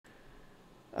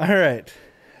All right.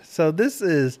 So this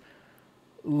is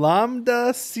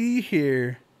Lomba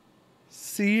Sihir.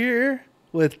 Sihir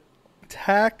with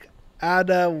Tak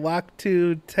Ada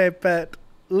Waktu Tepat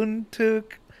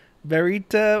Untuk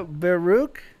Berita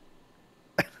Buruk.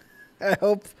 I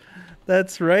hope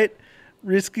that's right.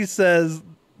 Risky says,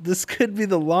 this could be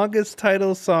the longest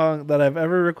title song that I've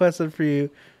ever requested for you.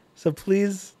 So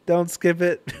please don't skip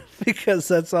it because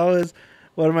that's always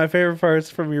one of my favorite parts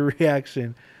from your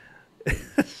reaction.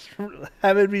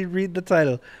 Having me read the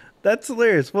title. That's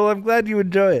hilarious. Well, I'm glad you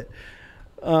enjoy it.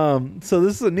 So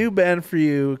this is a new band for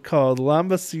you called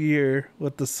Lomba Sihir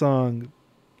with the song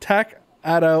Tak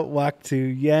Ada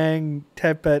Waktu Yang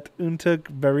Tepat Untuk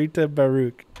Berita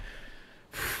Buruk.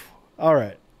 All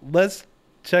right, let's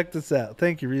check this out.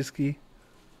 Thank you, Risky.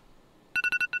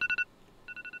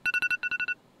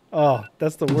 Oh,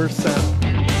 that's the worst sound.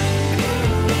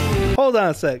 Hold on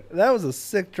a sec. That was a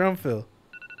sick drum fill.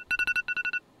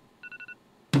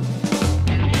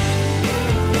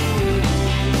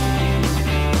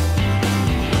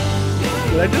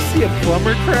 Did I just see a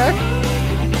plumber crack?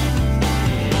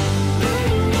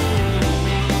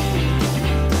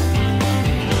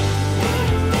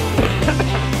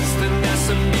 Setengah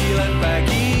 9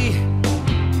 pagi,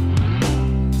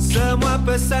 semua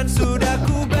pesan sudah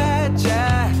ku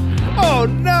baca. Oh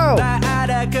no! Tak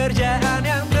ada kerjaan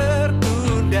yang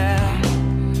tertunda,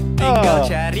 tinggal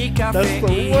cari kafein. That's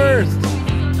the worst.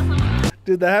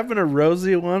 Dude, that happened to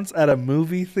Rosie once at a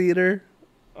movie theater.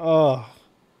 Oh.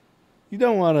 You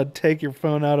don't want to take your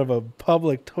phone out of a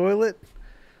public toilet.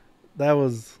 That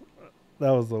was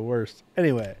the worst.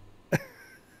 Anyway.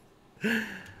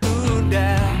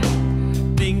 Udah,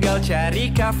 tinggal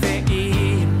cari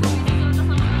kafein.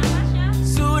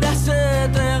 Sudah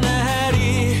setengah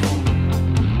hari,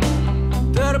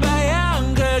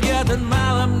 terbayang kegiatan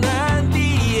malam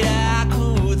nanti.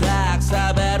 Aku tak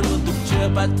sabar untuk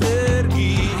cepat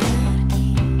pergi.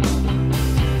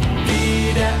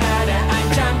 Tidak ada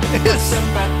ancam.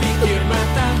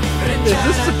 Is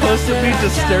this supposed to be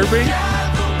disturbing?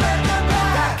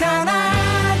 Takkan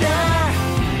ada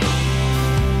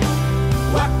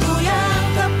waktu yang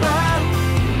tepat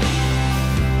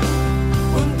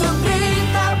untuk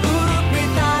berita buruk,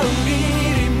 beritahu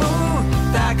dirimu.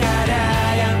 Tak ada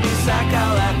yang bisa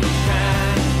kau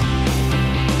lakukan.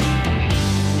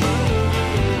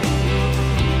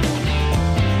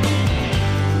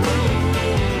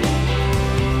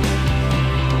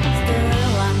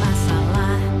 Setelah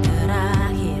masalah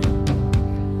terakhir,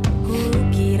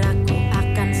 kukira ku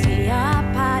akan siap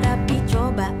hadapi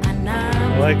cobaan,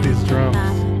 namun I like these drums.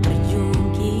 tak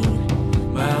terjungkir.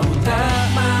 Mau tak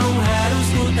mau harus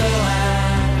ku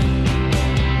telan.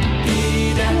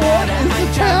 Tidak ada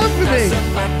ancam, tak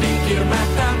sempat pikir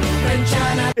matang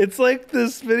rencana. It's like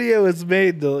this video is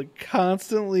made to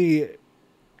constantly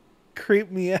creep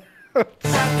me out.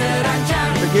 Tak terancam,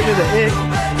 Or give me the ick.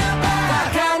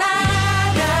 takkan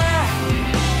ada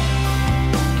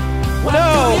waktu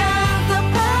No! yang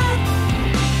tepat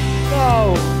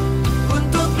No!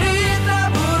 untuk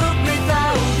berita buruk,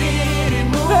 beritahu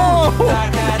dirimu. No! Tak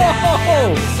ada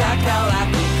yang No! bisa kau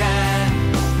lakukan.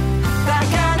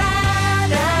 Takkan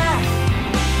ada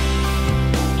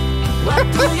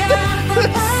waktu yang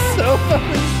tepat So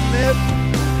snip.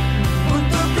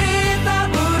 untuk berita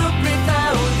buruk,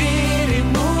 beritahu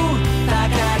dirimu. Tak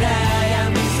ada yang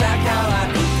bisa kau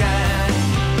lakukan.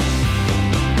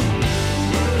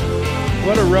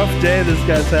 What a rough day this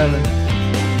guy's having.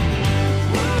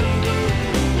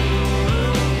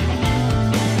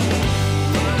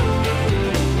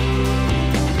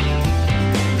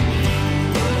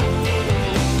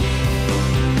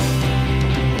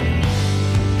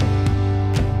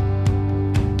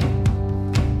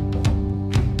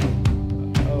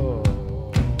 Oh.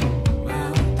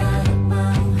 Mau tak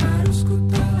mau harus ku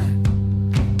telan.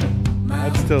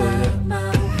 I'd still eat it.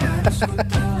 Mau harus ku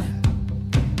telan.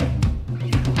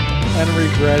 I don't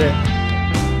regret it.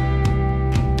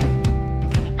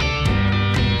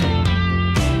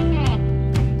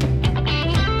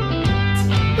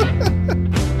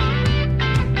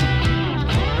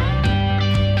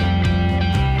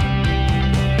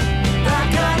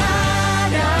 Takkan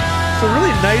ada It's a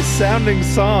really nice sounding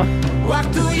song.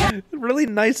 waktu yang Really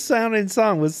nice sounding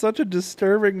song with such a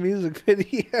disturbing music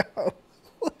video.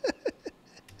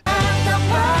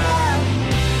 tepat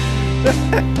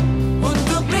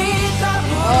untuk berita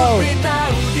buruk, Oh,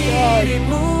 beritahu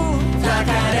dirimu. Tak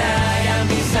ada yang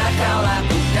bisa kau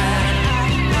lakukan.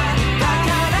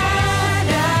 Takkan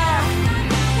ada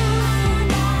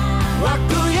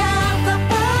waktu yang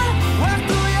tepat,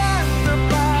 waktu yang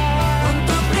tepat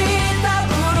untuk berita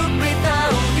buruk,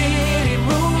 beritahu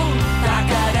dirimu. Tak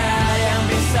ada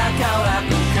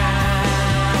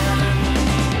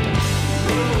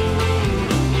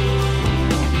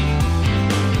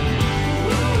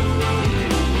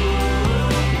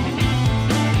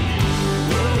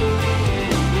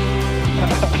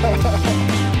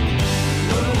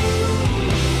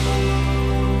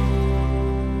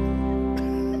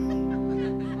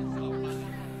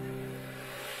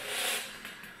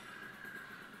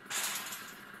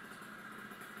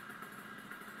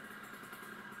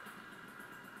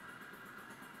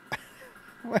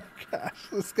My gosh,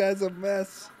 this guy's a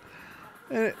mess.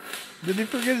 And did he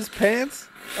forget his pants?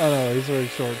 Oh no, he's wearing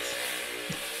shorts.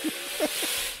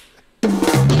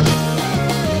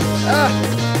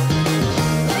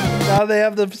 Now they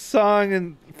have the song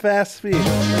in fast speed.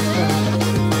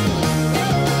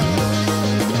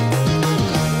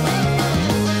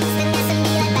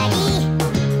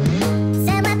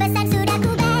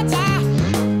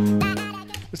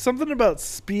 There's something about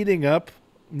speeding up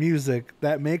music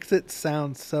that makes it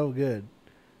sound so good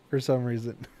for some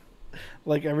reason.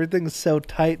 Like everything's so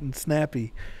tight and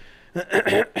snappy.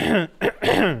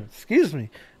 Excuse me.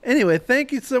 Anyway,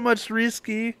 thank you so much,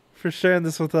 Risky, for sharing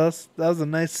this with us. That was a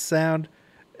nice sound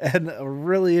and a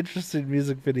really interesting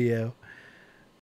music video.